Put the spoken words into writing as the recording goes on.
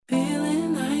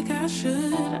I should.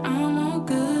 I'm all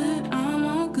good, I'm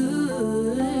all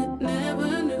good.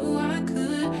 Never knew I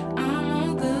could. I'm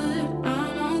all good,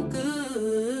 I'm all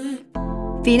good.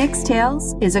 Phoenix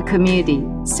Tales is a community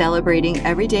celebrating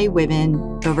everyday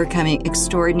women overcoming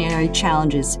extraordinary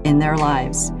challenges in their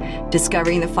lives,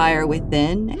 discovering the fire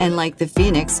within, and like the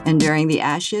phoenix enduring the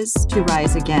ashes to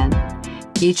rise again.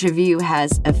 Each of you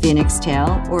has a phoenix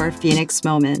tale or a phoenix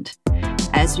moment.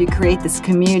 As we create this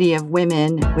community of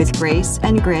women with grace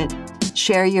and grit,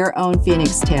 share your own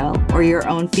phoenix tale or your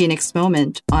own phoenix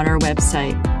moment on our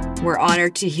website. We're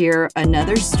honored to hear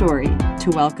another story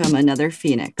to welcome another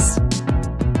phoenix.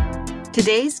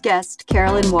 Today's guest,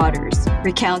 Carolyn Waters,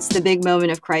 recounts the big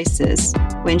moment of crisis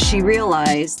when she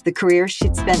realized the career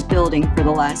she'd spent building for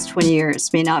the last 20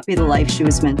 years may not be the life she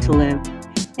was meant to live.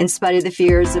 In spite of the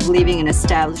fears of leaving an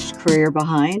established career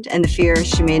behind and the fear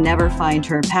she may never find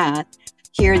her path,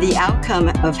 hear the outcome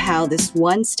of how this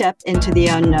one step into the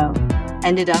unknown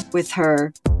ended up with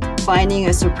her finding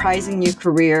a surprising new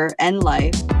career and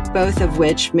life, both of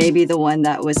which may be the one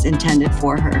that was intended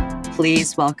for her.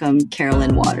 Please welcome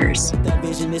Carolyn Waters.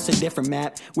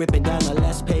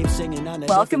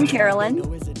 Welcome,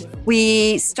 Carolyn.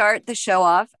 We start the show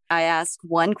off. I ask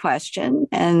one question,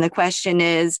 and the question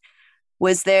is,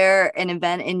 was there an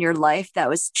event in your life that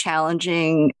was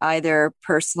challenging, either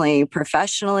personally,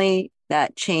 professionally,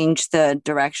 that changed the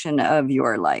direction of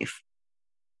your life?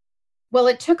 Well,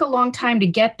 it took a long time to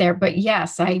get there, but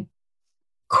yes, I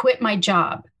quit my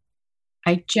job.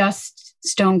 I just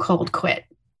stone cold quit.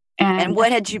 And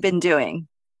what had you been doing?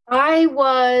 I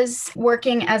was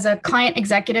working as a client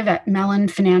executive at Mellon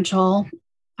Financial.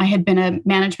 I had been a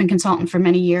management consultant for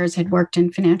many years, had worked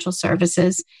in financial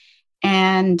services,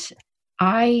 and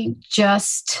I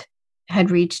just had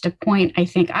reached a point, I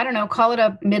think, I don't know, call it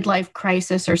a midlife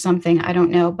crisis or something. I don't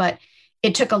know, but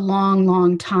it took a long,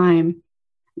 long time.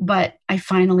 But I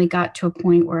finally got to a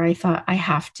point where I thought I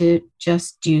have to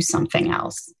just do something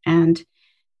else. And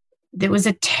it was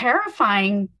a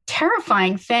terrifying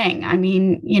thing. I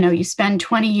mean, you know, you spend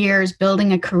 20 years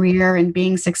building a career and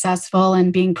being successful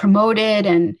and being promoted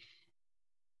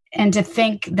and to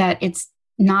think that it's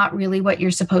not really what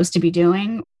you're supposed to be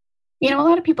doing. You know, a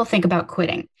lot of people think about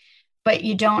quitting, but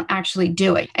you don't actually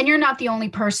do it. And you're not the only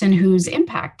person who's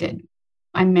impacted.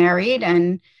 I'm married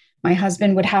and my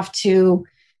husband would have to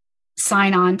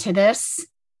sign on to this.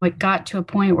 It got to a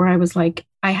point where I was like,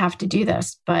 I have to do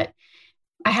this, but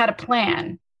I had a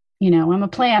plan. You know, I'm a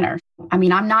planner. I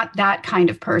mean, I'm not that kind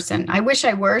of person. I wish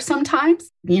I were sometimes.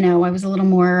 You know, I was a little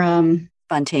more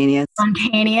spontaneous,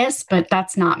 but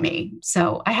that's not me.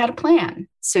 So I had a plan.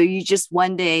 So you just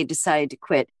one day decided to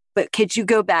quit. But could you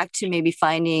go back to maybe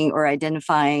finding or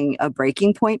identifying a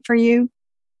breaking point for you?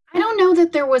 I don't know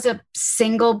that there was a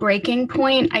single breaking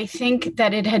point. I think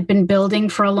that it had been building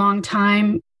for a long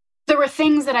time. There were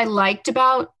things that I liked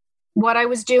about what I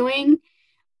was doing.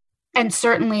 And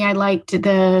certainly I liked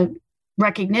the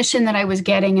recognition that I was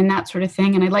getting and that sort of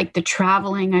thing. And I liked the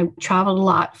traveling. I traveled a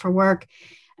lot for work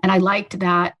and I liked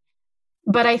that.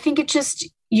 But I think it just,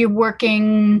 you're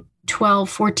working 12,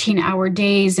 14-hour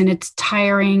days and it's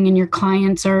tiring and your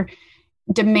clients are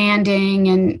demanding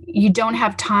and you don't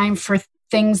have time for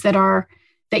things that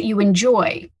you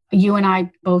enjoy. You and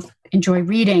I both enjoy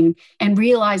reading, and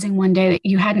realizing one day that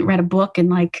you hadn't read a book in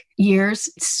like years,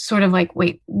 it's sort of like,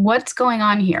 wait, what's going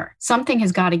on here? Something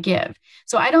has got to give.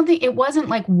 So I don't think it wasn't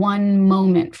like one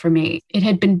moment for me. It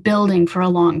had been building for a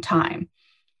long time.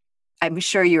 I'm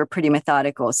sure you were pretty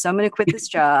methodical. So I'm going to quit this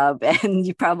job, and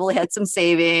you probably had some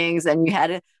savings and you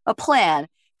had a plan.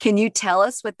 Can you tell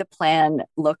us what the plan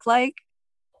looked like?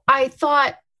 I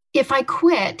thought if I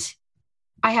quit,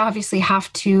 I obviously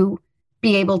have to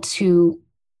be able to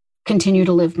continue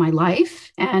to live my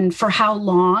life. And for how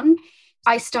long?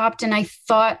 I stopped and I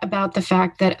thought about the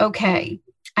fact that, okay,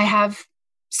 I have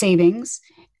savings.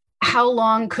 How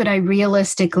long could I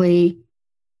realistically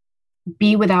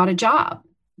be without a job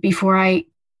before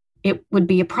it would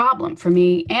be a problem for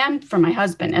me and for my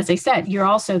husband? As I said, you're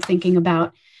also thinking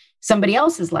about somebody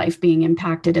else's life being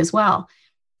impacted as well.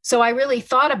 So I really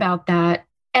thought about that.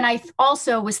 And I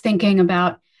also was thinking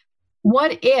about,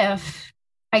 what if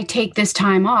I take this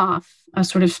time off, a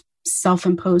sort of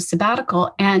self-imposed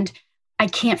sabbatical, and I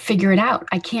can't figure it out.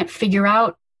 I can't figure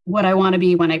out what I want to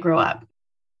be when I grow up.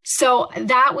 So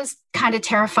that was kind of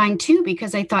terrifying too,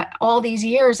 because I thought all these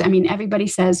years, I mean, everybody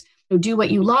says, do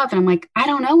what you love. And I'm like, I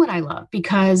don't know what I love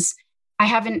because I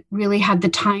haven't really had the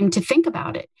time to think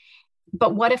about it.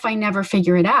 But what if I never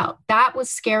figure it out? That was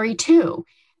scary too.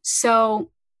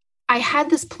 So I had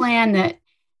this plan that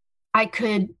I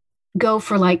could go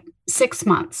for like 6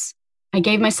 months. I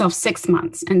gave myself 6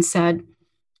 months and said,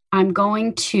 I'm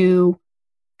going to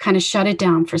kind of shut it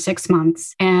down for 6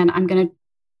 months and I'm going to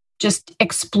just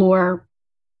explore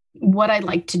what I'd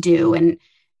like to do and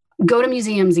go to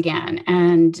museums again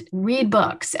and read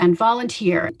books and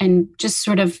volunteer and just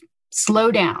sort of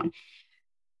slow down.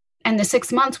 And the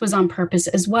 6 months was on purpose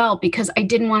as well, because I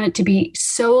didn't want it to be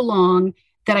so long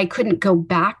that I couldn't go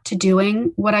back to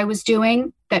doing what I was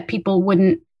doing, that people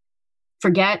wouldn't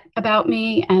forget about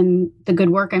me and the good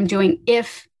work I'm doing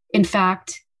if, in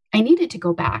fact, I needed to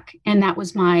go back. And that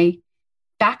was my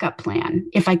backup plan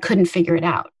if I couldn't figure it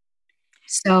out.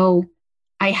 So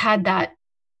I had that,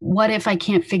 what if I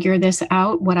can't figure this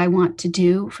out, what I want to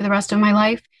do for the rest of my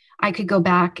life? I could go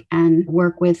back and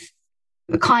work with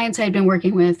the clients I'd been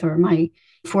working with or my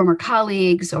former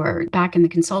colleagues or back in the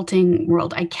consulting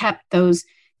world. I kept those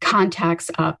contacts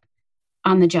up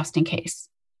on the just in case.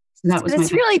 So that was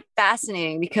It's really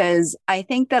fascinating, because I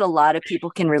think that a lot of people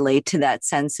can relate to that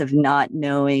sense of not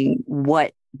knowing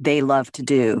what they love to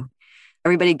do.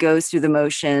 Everybody goes through the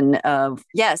motion of,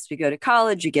 yes, we go to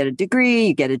college, you get a degree,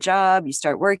 you get a job, you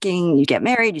start working, you get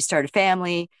married, you start a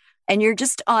family, and you're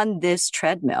just on this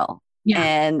treadmill. Yeah.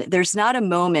 And there's not a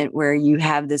moment where you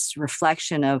have this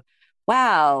reflection of,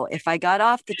 wow, if I got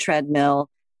off the treadmill,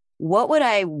 what would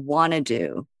I want to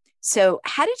do? So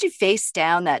how did you face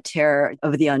down that terror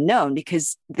of the unknown?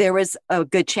 Because there was a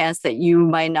good chance that you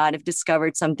might not have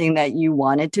discovered something that you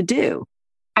wanted to do.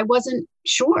 I wasn't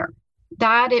sure.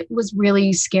 That it was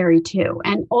really scary too.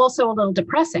 And also a little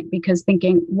depressing, because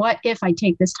thinking, what if I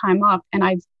take this time off and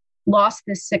I've lost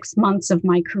this 6 months of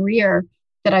my career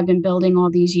that I've been building all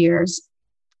these years,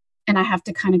 and I have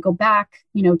to kind of go back,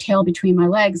 tail between my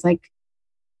legs, like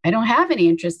I don't have any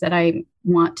interest that I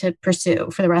want to pursue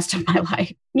for the rest of my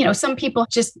life. Some people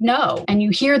just know, and you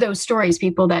hear those stories,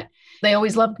 people that they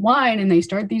always loved wine and they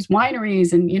start these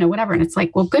wineries and, whatever. And it's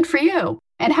like, well, good for you.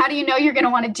 And how do you know you're going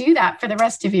to want to do that for the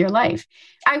rest of your life?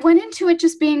 I went into it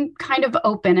just being kind of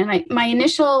open. And my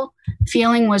initial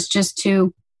feeling was just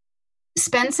to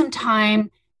spend some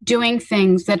time doing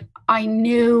things that I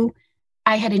knew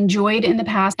I had enjoyed in the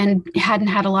past and hadn't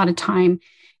had a lot of time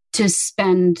to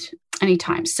spend any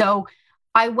time. So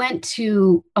I went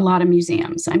to a lot of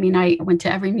museums. I went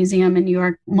to every museum in New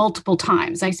York multiple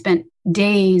times. I spent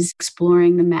days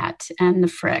exploring the Met and the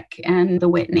Frick and the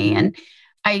Whitney. And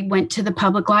I went to the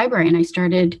public library and I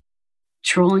started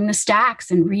trolling the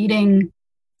stacks and reading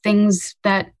things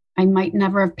that I might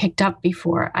never have picked up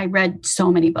before. I read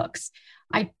so many books.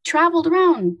 I traveled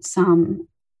around some.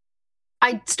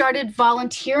 I started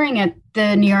volunteering at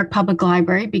the New York Public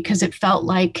Library because it felt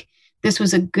like this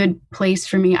was a good place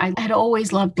for me. I had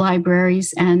always loved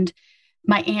libraries, and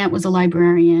my aunt was a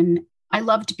librarian. I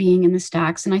loved being in the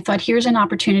stacks, and I thought, here's an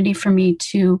opportunity for me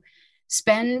to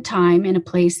spend time in a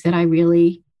place that I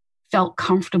really felt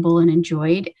comfortable and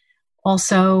enjoyed.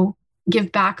 Also,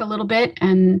 give back a little bit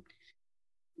and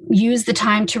use the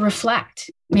time to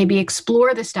reflect, maybe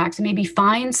explore the stacks, and maybe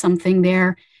find something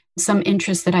there, some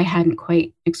interest that I hadn't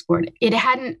quite explored. It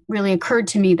hadn't really occurred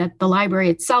to me that the library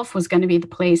itself was going to be the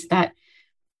place that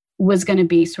was going to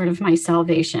be sort of my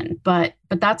salvation. But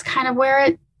that's kind of where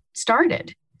it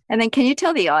started. And then can you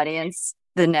tell the audience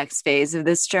the next phase of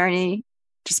this journey?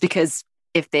 Just because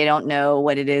if they don't know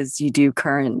what it is you do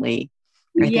currently,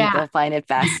 I think they'll find it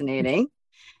fascinating.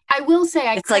 I will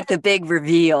say it's like the big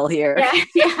reveal here.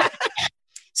 Yeah.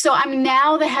 So I'm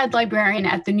now the head librarian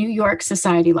at the New York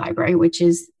Society Library, which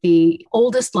is the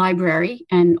oldest library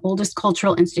and oldest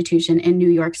cultural institution in New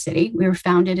York City. We were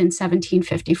founded in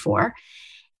 1754.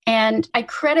 And I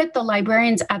credit the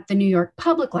librarians at the New York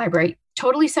Public Library,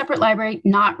 totally separate library,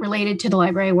 not related to the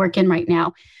library I work in right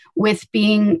now, with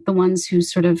being the ones who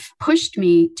sort of pushed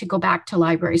me to go back to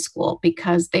library school,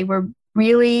 because they were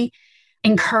really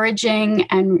encouraging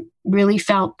and really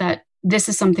felt that this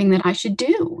is something that I should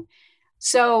do.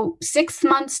 So 6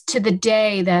 months to the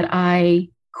day that I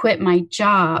quit my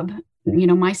job,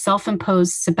 my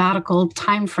self-imposed sabbatical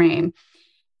timeframe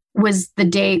was the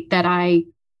date that I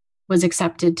was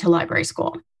accepted to library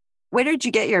school. Where did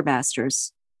you get your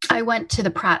master's? I went to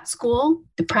the Pratt School.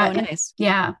 The Pratt, nice.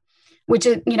 Yeah, which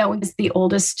is, is the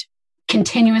oldest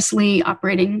continuously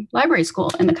operating library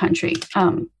school in the country,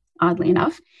 oddly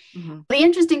enough. Mm-hmm. The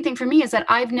interesting thing for me is that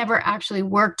I've never actually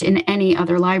worked in any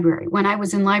other library. When I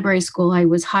was in library school, I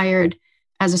was hired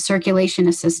as a circulation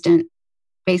assistant,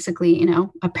 basically,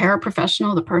 a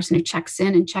paraprofessional, the person who checks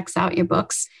in and checks out your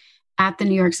books at the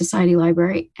New York Society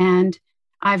Library. And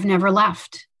I've never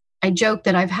left. I joke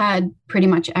that I've had pretty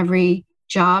much every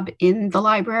job in the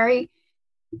library.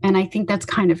 And I think that's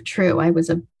kind of true. I was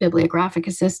a bibliographic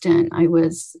assistant. I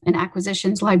was an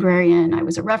acquisitions librarian. I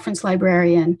was a reference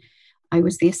librarian. I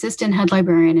was the assistant head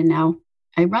librarian, and now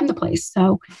I run the place.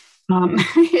 So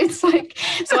it's like,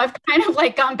 so I've kind of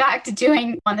like gone back to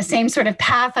doing on the same sort of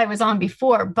path I was on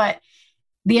before, but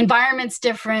the environment's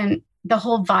different. The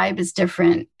whole vibe is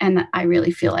different. And I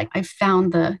really feel like I've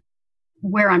found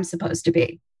where I'm supposed to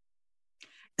be.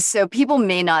 So people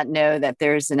may not know that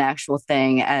there's an actual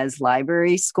thing as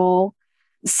library school.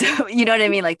 So, you know what I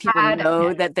mean? Like people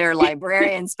know that they're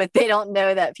librarians, but they don't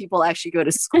know that people actually go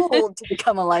to school to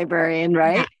become a librarian,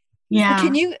 right? Yeah. So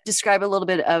can you describe a little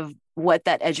bit of what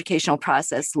that educational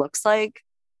process looks like?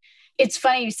 It's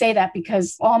funny you say that,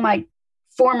 because all my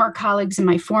former colleagues in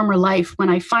my former life, when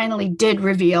I finally did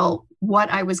reveal what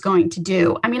I was going to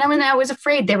do, I was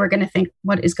afraid they were going to think,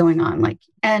 what is going on?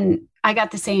 And I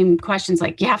got the same questions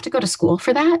like, you have to go to school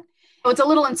for that? So it's a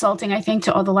little insulting, I think,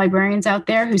 to all the librarians out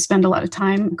there who spend a lot of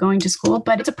time going to school,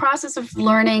 but it's a process of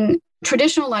learning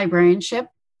traditional librarianship,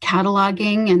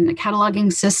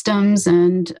 cataloging systems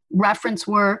and reference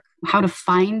work, how to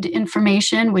find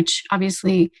information, which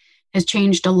obviously has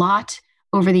changed a lot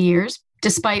over the years.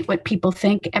 Despite what people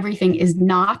think, everything is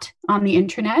not on the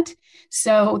internet.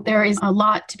 So there is a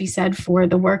lot to be said for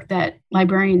the work that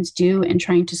librarians do in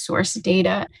trying to source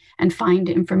data and find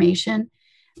information.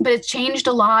 But it's changed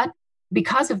a lot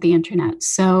because of the internet.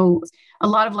 So a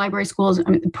lot of library schools,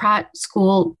 the Pratt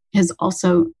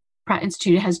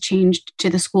Institute has changed to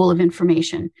the School of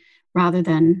Information rather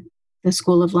than the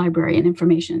School of Library and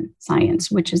Information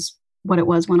Science, which is what it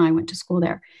was when I went to school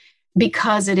there,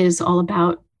 because it is all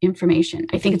about information.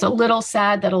 I think it's a little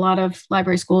sad that a lot of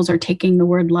library schools are taking the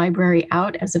word library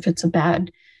out as if it's a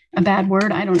bad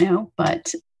word. I don't know,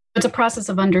 but it's a process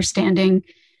of understanding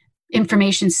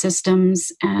information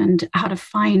systems and how to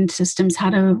find systems, how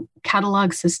to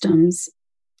catalog systems.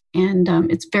 And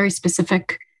it's very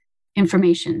specific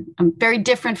information, very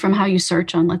different from how you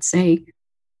search on, let's say,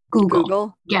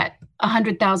 Google. Get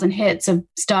 100,000 hits of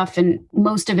stuff, and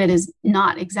most of it is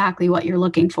not exactly what you're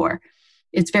looking for.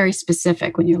 It's very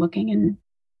specific when you're looking in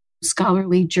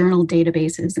scholarly journal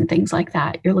databases and things like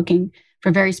that. You're looking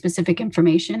for very specific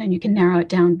information, and you can narrow it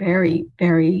down very,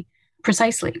 very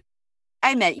precisely.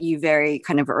 I met you very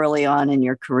kind of early on in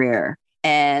your career,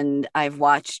 and I've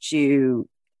watched you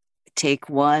take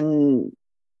one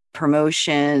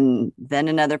promotion, then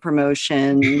another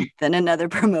promotion, then another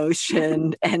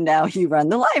promotion, and now you run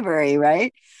the library,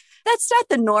 right? That's not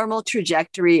the normal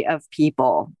trajectory of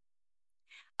people.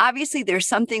 Obviously, there's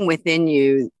something within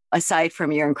you, aside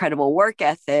from your incredible work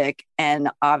ethic and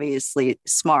obviously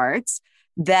smarts,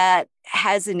 that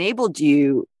has enabled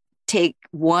you take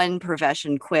one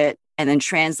profession, quit, and then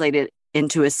translate it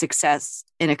into a success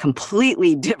in a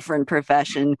completely different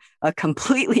profession, a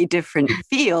completely different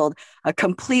field, a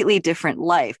completely different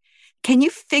life. Can you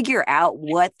figure out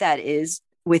what that is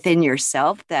within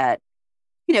yourself that,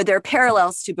 there are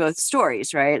parallels to both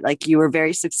stories, right? Like you were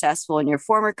very successful in your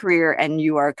former career and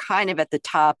you are kind of at the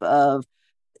top of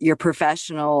your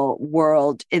professional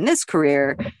world in this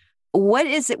career. What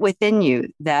is it within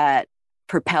you that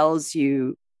propels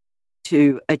you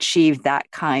to achieve that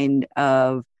kind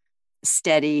of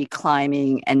steady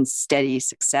climbing and steady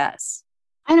success?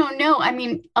 I don't know.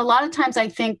 A lot of times I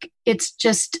think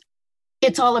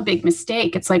it's all a big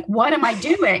mistake. It's like, what am I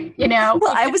doing? Well,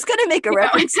 I was going to make a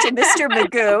reference to Mr.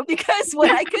 Magoo, because when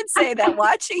I could say that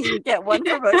watching you get one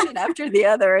promotion after the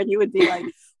other, and you would be like,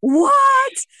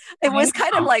 what? It was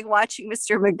kind of like watching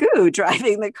Mr. Magoo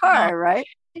driving the car, right?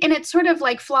 And it sort of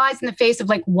like flies in the face of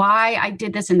like why I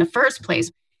did this in the first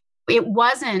place. It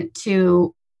wasn't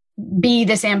to be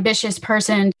this ambitious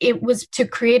person. It was to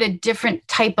create a different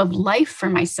type of life for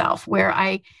myself where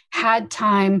I had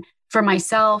time for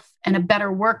myself and a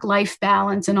better work-life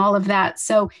balance and all of that.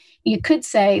 So you could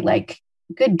say like,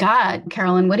 good God,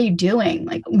 Carolyn, what are you doing?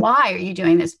 Like, why are you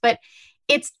doing this? But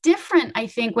it's different, I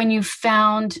think, when you've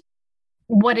found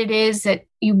what it is that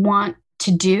you want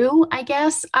to do, I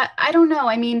guess. I don't know.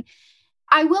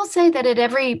 I will say that at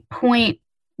every point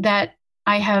that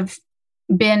I have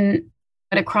been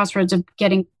at a crossroads of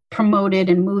getting promoted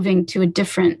and moving to a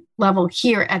different level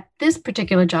here at this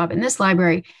particular job in this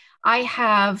library, I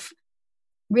have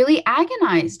really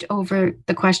agonized over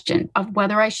the question of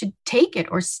whether I should take it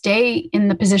or stay in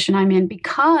the position I'm in,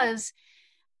 because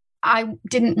I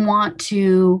didn't want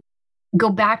to go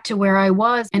back to where I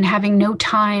was and having no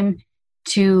time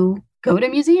to go to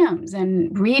museums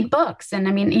and read books. And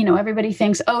everybody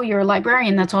thinks, oh, you're a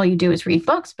librarian, that's all you do is read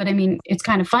books. But it's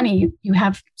kind of funny. You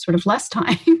have sort of less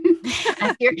time,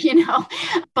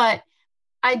 but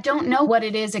I don't know what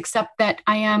it is, except that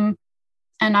I am,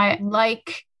 and I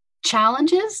like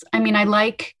challenges. I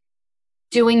like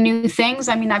doing new things.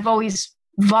 I've always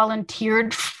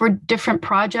volunteered for different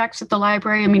projects at the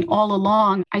library. I mean, all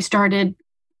along, I started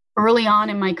early on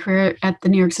in my career at the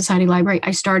New York Society Library.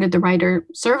 I started the writer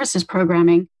services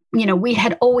programming. We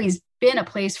had always been a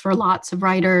place for lots of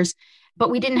writers, but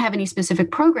we didn't have any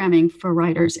specific programming for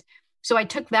writers. So I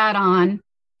took that on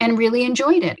and really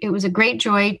enjoyed it. It was a great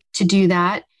joy to do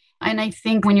that. And I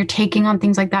think when you're taking on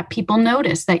things like that, people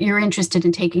notice that you're interested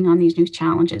in taking on these new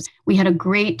challenges. We had a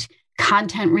great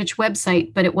content-rich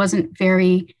website, but it wasn't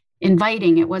very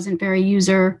inviting. It wasn't very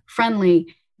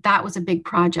user-friendly. That was a big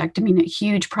project. I mean, a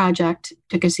huge project. It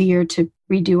took us a year to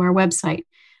redo our website.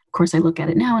 Of course, I look at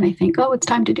it now and I think, oh, it's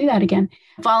time to do that again.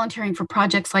 Volunteering for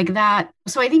projects like that.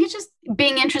 So I think it's just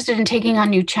being interested in taking on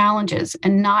new challenges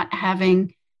and not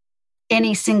having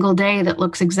any single day that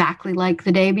looks exactly like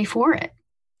the day before it.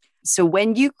 So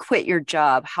when you quit your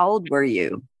job, how old were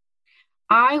you?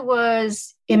 I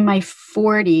was in my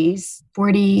 40s,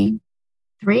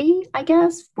 43, I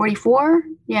guess, 44.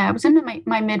 Yeah, I was in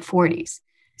my mid 40s.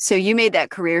 So you made that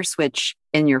career switch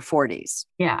in your 40s.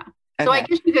 Yeah. Okay. So I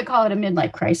guess you could call it a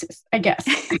midlife crisis, I guess.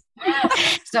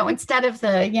 So instead of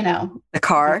the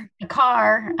car,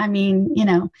 I mean,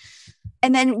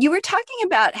 And then you were talking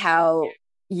about how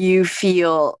you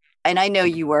feel, and I know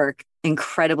you work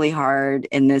incredibly hard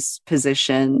in this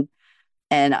position,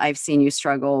 and I've seen you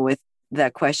struggle with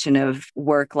that question of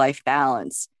work-life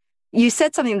balance. You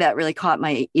said something that really caught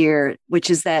my ear, which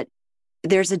is that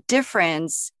there's a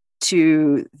difference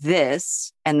to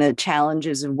this and the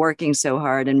challenges of working so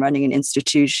hard and running an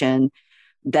institution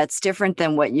that's different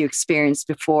than what you experienced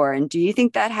before. And do you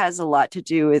think that has a lot to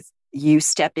do with you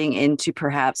stepping into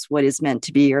perhaps what is meant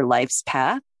to be your life's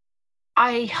path?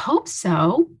 I hope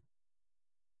so.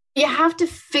 You have to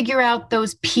figure out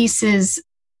those pieces,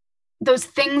 those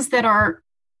things that are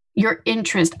your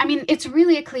interest. I mean, it's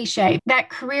really a cliche. That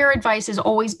career advice has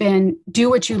always been do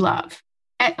what you love.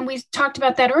 And we talked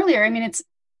about that earlier. I mean, it's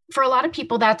for a lot of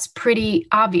people, that's pretty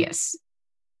obvious.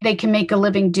 They can make a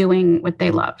living doing what they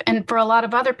love. And for a lot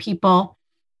of other people,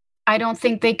 I don't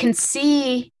think they can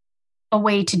see a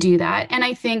way to do that. And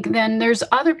I think then there's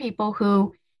other people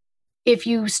who, if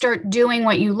you start doing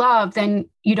what you love, then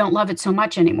you don't love it so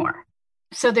much anymore.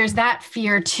 So there's that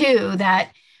fear too,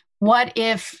 that what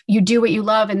if you do what you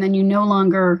love and then you no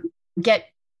longer get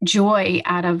joy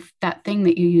out of that thing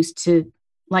that you used to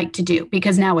like to do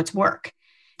because now it's work.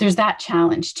 There's that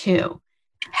challenge too.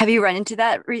 Have you run into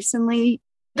that recently?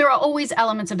 There are always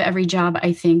elements of every job,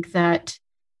 I think, that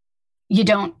you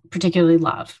don't particularly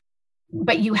love,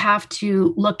 but you have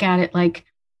to look at it like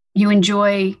you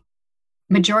enjoy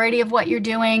majority of what you're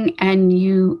doing and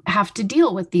you have to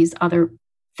deal with these other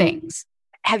things.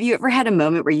 Have you ever had a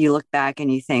moment where you look back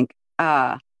and you think,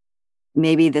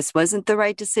 maybe this wasn't the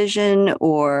right decision?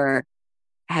 Or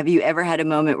have you ever had a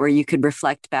moment where you could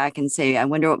reflect back and say, I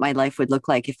wonder what my life would look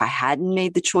like if I hadn't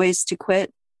made the choice to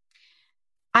quit?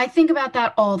 I think about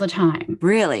that all the time.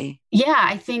 Really? Yeah.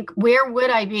 I think, where would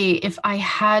I be if I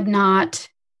had not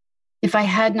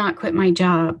quit my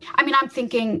job? I mean, I'm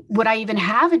thinking, would I even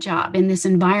have a job in this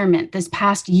environment this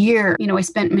past year? I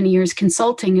spent many years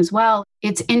consulting as well.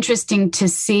 It's interesting to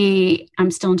see,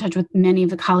 I'm still in touch with many of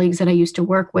the colleagues that I used to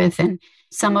work with, and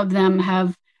some of them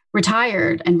have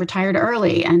retired and retired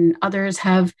early, and others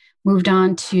have moved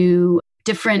on to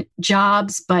different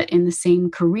jobs, but in the same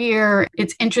career.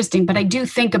 It's interesting, but I do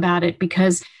think about it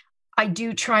because I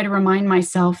do try to remind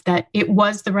myself that it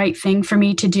was the right thing for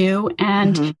me to do.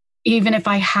 And even if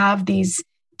I have these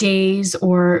days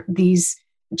or these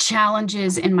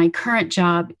challenges in my current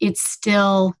job, it's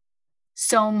still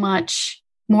so much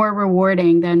more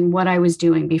rewarding than what I was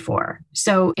doing before.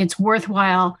 So it's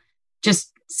worthwhile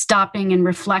just stopping and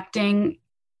reflecting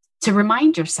to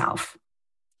remind yourself.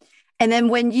 And then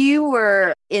when you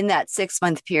were in that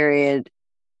 6-month period,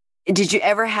 did you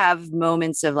ever have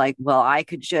moments of like, well, I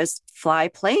could just fly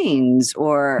planes,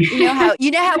 or you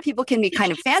know how people can be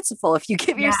kind of fanciful if you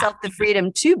give yourself the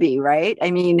freedom to be, right? I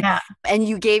mean, and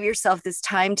you gave yourself this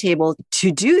timetable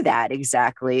to do that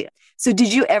exactly. So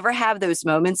did you ever have those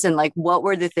moments, and like, what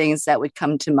were the things that would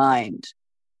come to mind?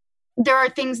 There are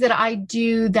things that I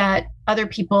do that other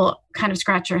people kind of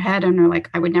scratch their head and are like,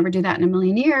 I would never do that in a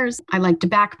million years. I like to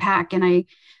backpack, and I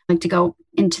like to go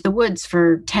into the woods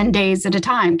for 10 days at a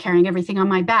time, carrying everything on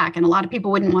my back. And a lot of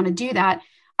people wouldn't want to do that.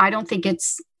 I don't think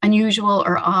it's unusual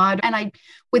or odd. And I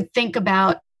would think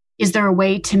about, is there a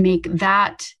way to make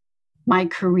that my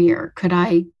career? Could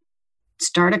I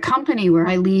start a company where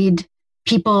I lead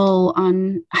people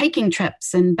on hiking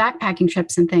trips and backpacking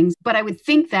trips and things? But I would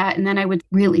think that, and then I would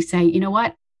really say, you know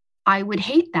what? I would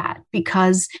hate that,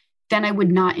 because then I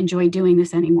would not enjoy doing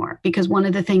this anymore. Because one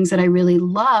of the things that I really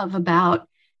love about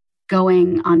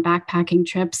going on backpacking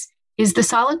trips is the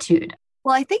solitude.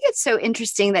 Well, I think it's so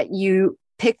interesting that you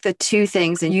pick the two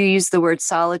things and you use the word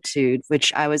solitude,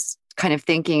 which I was kind of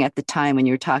thinking at the time when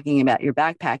you were talking about your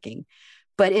backpacking.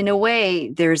 But in a way,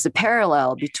 there's a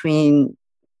parallel between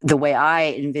the way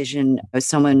I envision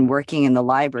someone working in the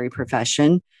library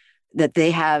profession, that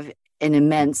they have an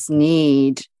immense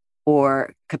need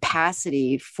or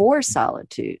capacity for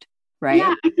solitude, right?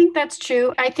 Yeah, I think that's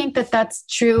true. I think that that's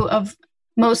true of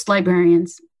most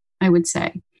librarians, I would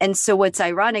say. And so what's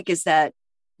ironic is that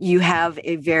you have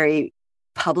a very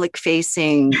public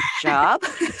facing job,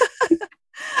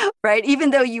 right? Even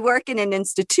though you work in an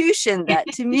institution that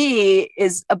to me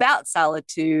is about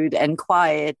solitude and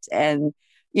quiet and,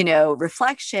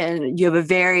 reflection, you have a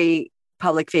very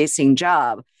public facing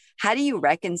job. How do you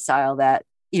reconcile that,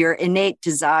 your innate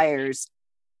desires,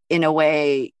 in a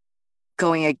way,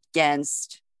 going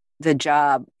against the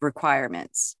job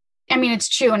requirements? I mean, it's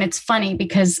true. And it's funny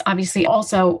because obviously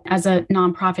also as a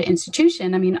nonprofit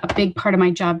institution, I mean, a big part of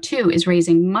my job too is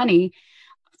raising money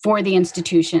for the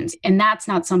institutions. And that's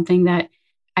not something that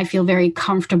I feel very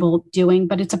comfortable doing,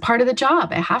 but it's a part of the job.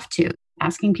 I have to,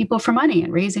 asking people for money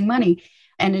and raising money.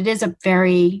 And it is a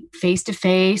very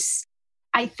face-to-face.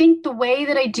 I think the way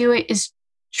that I do it is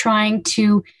trying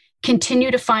to continue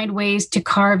to find ways to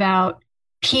carve out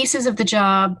pieces of the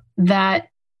job that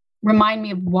remind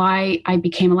me of why I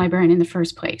became a librarian in the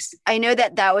first place. I know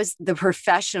that was the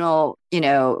professional,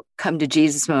 come to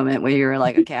Jesus moment where you were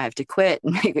like, okay, I have to quit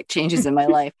and make changes in my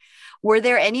life. Were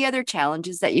there any other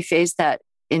challenges that you faced that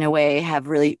in a way have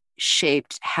really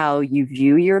shaped how you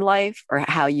view your life or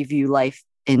how you view life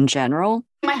in general?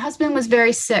 My husband was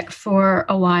very sick for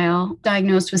a while,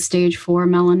 diagnosed with stage 4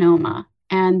 melanoma.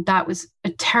 And that was a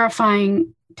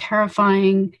terrifying,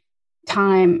 terrifying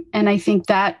time. And I think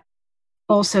that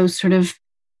also sort of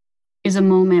is a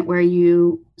moment where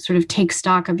you sort of take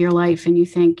stock of your life and you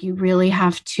think you really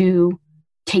have to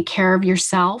take care of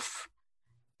yourself.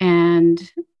 And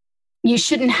you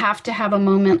shouldn't have to have a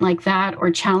moment like that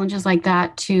or challenges like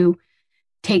that to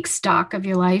take stock of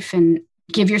your life and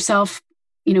give yourself,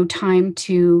 time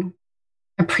to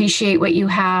appreciate what you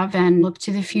have and look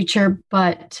to the future.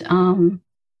 But a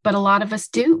lot of us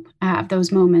do have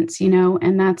those moments,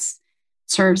 and that's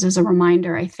serves as a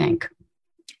reminder, I think.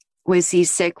 Was he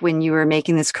sick when you were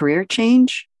making this career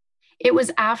change? It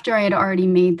was after I had already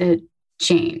made the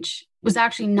change. It was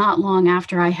actually not long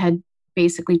after I had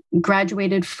basically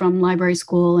graduated from library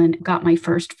school and got my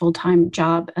first full-time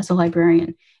job as a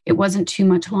librarian. It wasn't too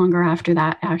much longer after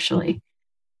that, actually.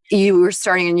 You were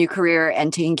starting a new career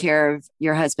and taking care of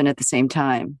your husband at the same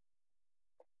time.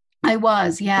 I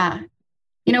was, yeah.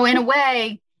 In a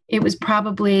way, it was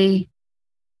probably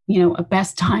a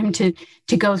best time to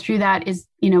go through that is,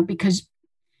 because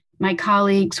my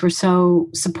colleagues were so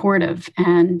supportive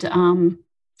and,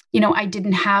 I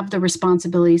didn't have the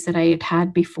responsibilities that I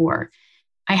had before.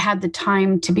 I had the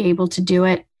time to be able to do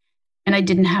it. And I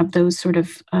didn't have those sort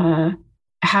of,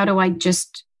 how do I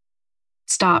just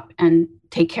stop and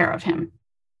take care of him,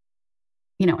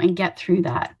 and get through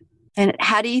that. And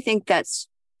how do you think that's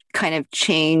kind of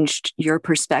changed your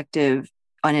perspective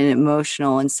on an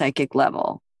emotional and psychic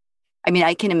level? I mean,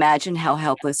 I can imagine how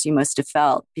helpless you must have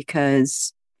felt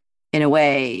because in a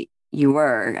way you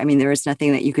were. I mean, there was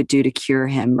nothing that you could do to cure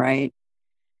him, right?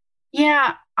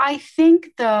 Yeah, I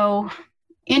think though,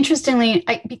 interestingly,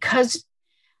 because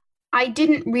I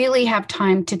didn't really have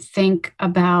time to think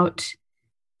about,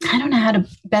 I don't know how to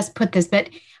best put this, but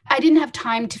I didn't have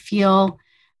time to feel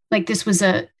like this was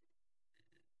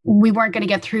we weren't going to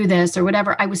get through this or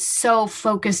whatever. I was so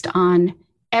focused on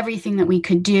everything that we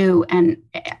could do. And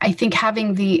I think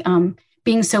having the,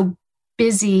 being so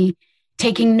busy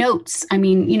taking notes. I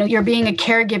mean, you're being a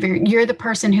caregiver. You're the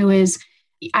person who is,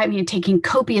 taking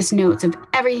copious notes of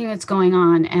everything that's going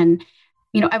on. And,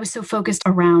 I was so focused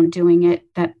around doing it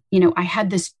that, I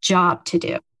had this job to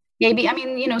do. Maybe,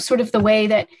 sort of the way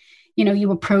that,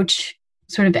 you approach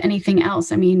sort of anything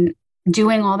else. I mean,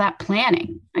 doing all that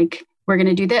planning, like we're going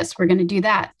to do this, we're going to do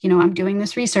that. I'm doing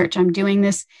this research. I'm doing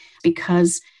this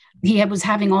because he was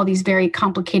having all these very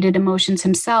complicated emotions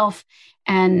himself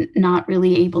and not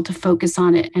really able to focus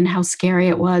on it and how scary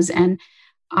it was. And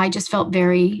I just felt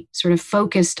very sort of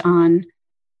focused on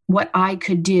what I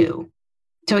could do.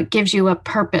 So it gives you a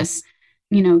purpose,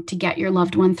 to get your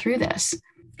loved one through this.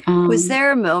 Was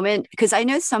there a moment, because I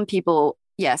know some people,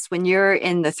 yes, when you're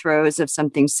in the throes of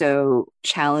something so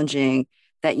challenging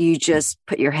that you just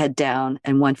put your head down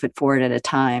and 1 foot forward at a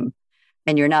time,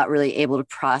 and you're not really able to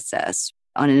process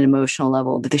on an emotional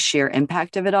level the sheer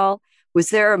impact of it all. Was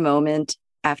there a moment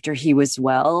after he was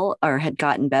well or had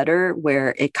gotten better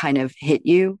where it kind of hit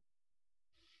you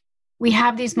we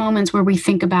have these moments where we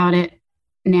think about it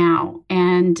now.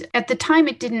 And at the time,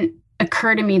 it didn't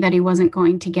occur to me that he wasn't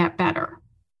going to get better.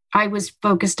 I was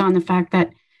focused on the fact that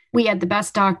we had the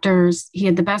best doctors, he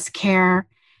had the best care,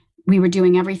 we were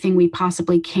doing everything we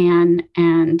possibly can.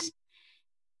 And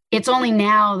it's only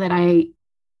now that I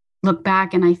look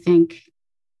back and I think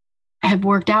I have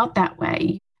worked out that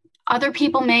way. Other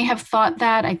people may have thought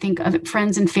that. I think other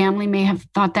friends and family may have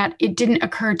thought that. It didn't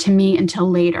occur to me until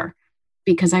later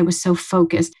because I was so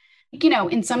focused. You know,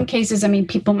 in some cases, I mean,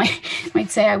 people might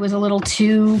say I was a little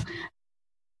too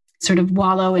sort of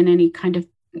wallow in any kind of,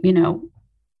 you know,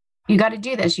 you got to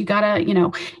do this. You got to,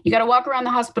 you got to walk around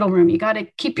the hospital room. You got to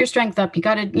keep your strength up. You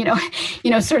got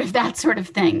to, sort of that sort of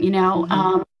thing,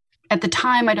 Mm-hmm. At the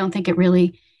time, I don't think it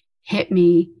really hit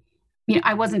me.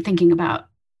 I wasn't thinking about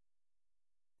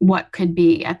what could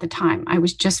be at the time. I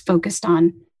was just focused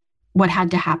on what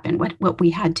had to happen, what we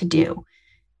had to do.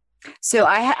 So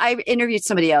I interviewed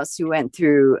somebody else who went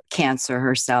through cancer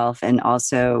herself and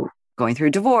also going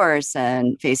through divorce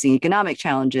and facing economic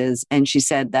challenges. And she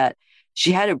said that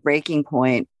she had a breaking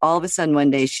point. All of a sudden, one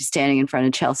day she's standing in front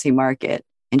of Chelsea Market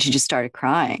and she just started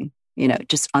crying,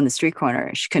 just on the street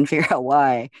corner. She couldn't figure out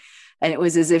why. And it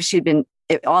was as if she'd been,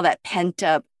 all that pent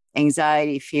up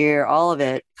anxiety, fear, all of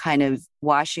it kind of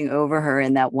washing over her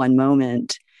in that one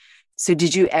moment. So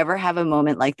did you ever have a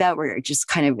moment like that where it just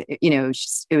kind of,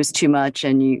 it was too much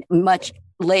and you much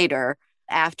later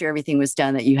after everything was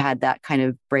done that you had that kind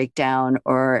of breakdown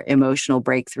or emotional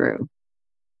breakthrough?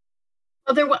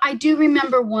 Well, I do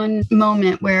remember one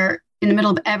moment where in the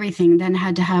middle of everything, then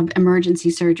had to have emergency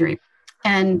surgery.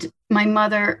 And my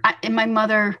mother,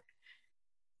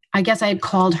 I guess I had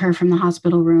called her from the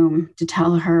hospital room to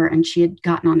tell her, and she had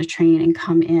gotten on a train and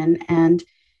come in and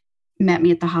met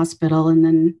me at the hospital. And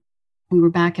then we were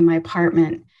back in my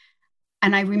apartment.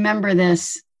 And I remember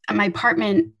this, my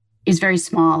apartment is very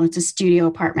small. It's a studio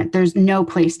apartment. There's no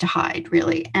place to hide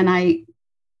really. And I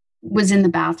was in the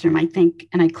bathroom, I think,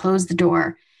 and I closed the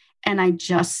door and I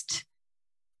just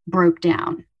broke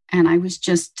down and I was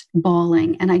just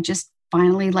bawling and I just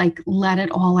finally let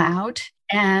it all out.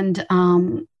 And,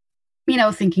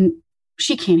 thinking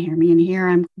she can't hear me in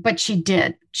here. But she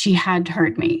did. She had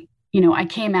heard me. I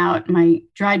came out and I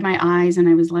dried my eyes and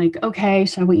I was like, okay,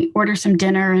 so we order some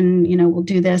dinner and, we'll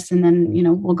do this. And then,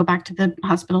 we'll go back to the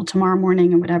hospital tomorrow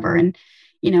morning and whatever. And,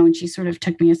 and she sort of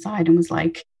took me aside and was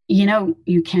like,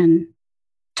 you can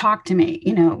talk to me.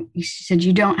 She said,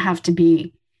 you don't have to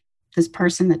be this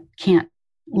person that can't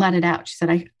let it out. She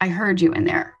said, I heard you in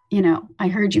there, I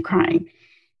heard you crying.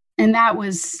 And that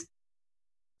was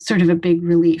sort of a big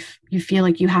relief. You feel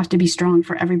like you have to be strong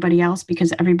for everybody else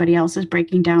because everybody else is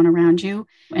breaking down around you.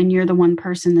 And you're the one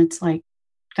person that's like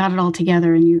got it all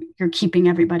together and you're keeping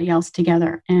everybody else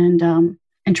together and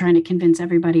trying to convince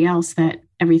everybody else that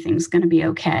everything's going to be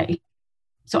okay.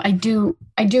 So I do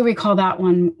recall that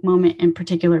one moment in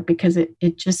particular because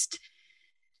it just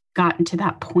gotten to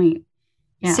that point.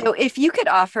 Yeah. So if you could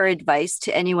offer advice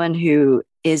to anyone who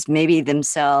is maybe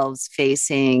themselves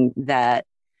facing that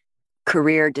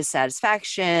career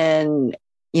dissatisfaction,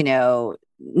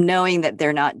 knowing that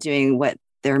they're not doing what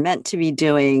they're meant to be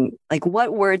doing, like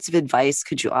what words of advice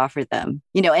could you offer them?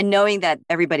 And knowing that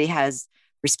everybody has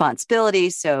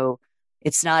responsibility. So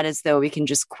it's not as though we can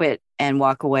just quit and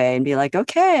walk away and be like,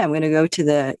 okay, I'm going to go to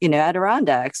the,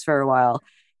 Adirondacks for a while.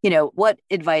 What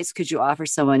advice could you offer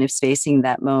someone if facing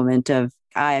that moment of,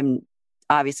 I'm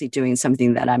obviously doing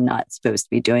something that I'm not supposed to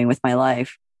be doing with my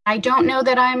life? I don't know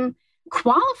that I'm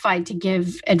qualified to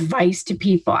give advice to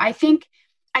people. I think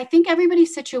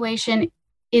everybody's situation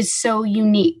is so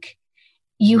unique.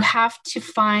 You have to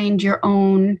find your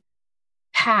own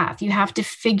path. You have to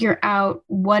figure out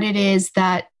what it is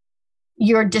that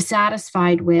you're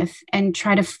dissatisfied with and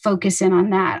try to focus in on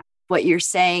that. What you're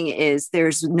saying is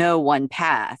there's no one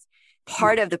path.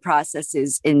 Part of the process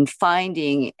is in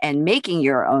finding and making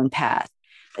your own path.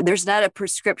 There's not a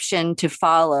prescription to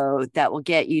follow that will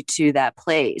get you to that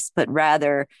place, but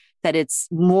rather that it's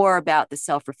more about the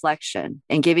self-reflection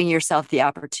and giving yourself the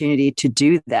opportunity to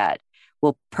do that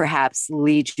will perhaps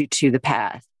lead you to the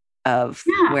path of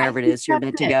wherever it is you're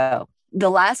meant to go. The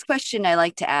last question I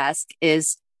like to ask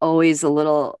is always a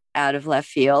little out of left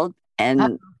field.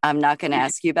 And I'm not going to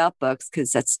ask you about books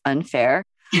because that's unfair.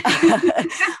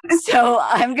 So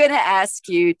I'm going to ask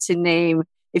you to name,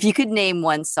 if you could name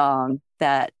one song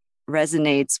that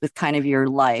resonates with kind of your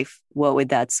life, what would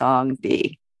that song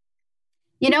be?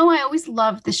 I always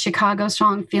loved the Chicago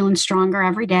song, Feeling Stronger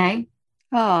Every Day.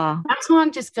 Oh, that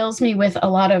song just fills me with a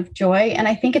lot of joy. And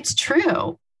I think it's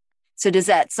true. So does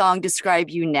that song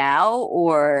describe you now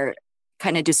or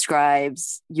kind of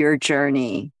describes your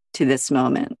journey? to this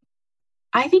moment?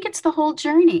 I think it's the whole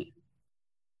journey.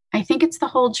 I think it's the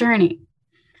whole journey.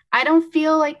 I don't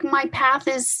feel like my path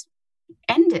is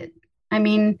ended. I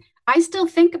mean, I still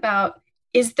think about,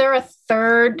 is there a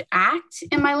third act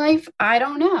in my life? I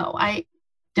don't know. I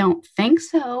don't think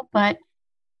so, but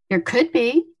there could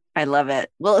be. I love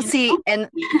it. Well, see, and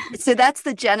so that's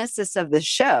the genesis of the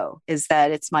show, is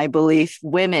that it's my belief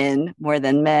women more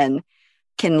than men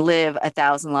can live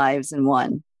 1,000 lives in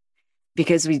one,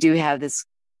 because we do have this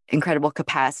incredible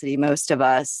capacity, most of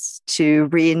us, to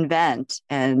reinvent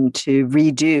and to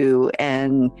redo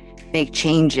and make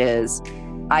changes.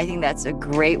 I think that's a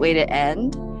great way to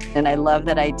end. And I love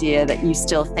that idea that you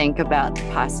still think about the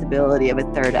possibility of a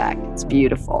third act. It's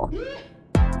beautiful.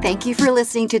 Thank you for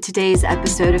listening to today's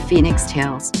episode of Phoenix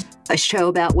Tales, a show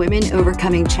about women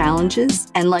overcoming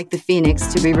challenges and, like the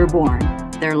phoenix, to be reborn,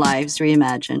 their lives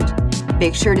reimagined.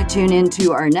 Make sure to tune in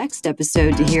to our next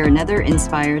episode to hear another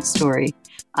inspired story.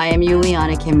 I am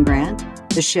Juliana Kim Grant.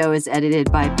 The show is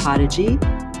edited by Podigy.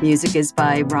 Music is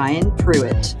by Ryan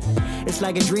Pruitt. It's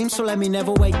like a dream, so let me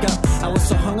never wake up. I was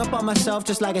so hung up on myself,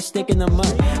 just like a stick in the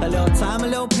mud. A little time, a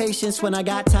little patience when I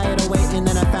got tired of waiting.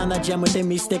 Then I found that gem within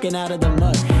me sticking out of the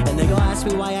mud. And they gon' ask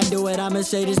me why I do it, I'ma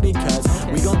say just because.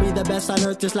 We gon' be the best on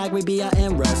earth, just like we be out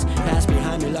in Russ. Pass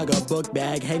behind me like a book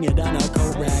bag, hanging down a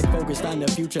coat rag. Focused on the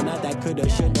future, not that coulda,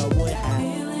 shoulda, would have.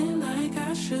 Feeling like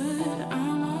I should.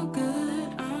 I'm all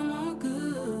good. I'm all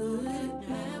good.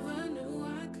 Never knew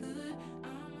I could.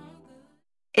 I'm all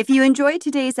good. If you enjoyed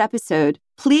today's episode,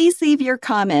 please leave your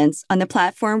comments on the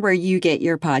platform where you get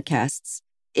your podcasts.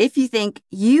 If you think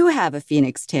you have a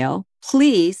Phoenix Tale,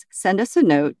 please send us a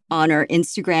note on our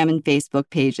Instagram and Facebook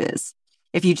pages.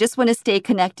 If you just want to stay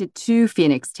connected to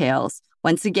Phoenix Tales,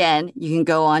 once again, you can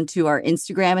go on to our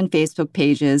Instagram and Facebook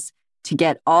pages to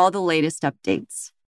get all the latest updates.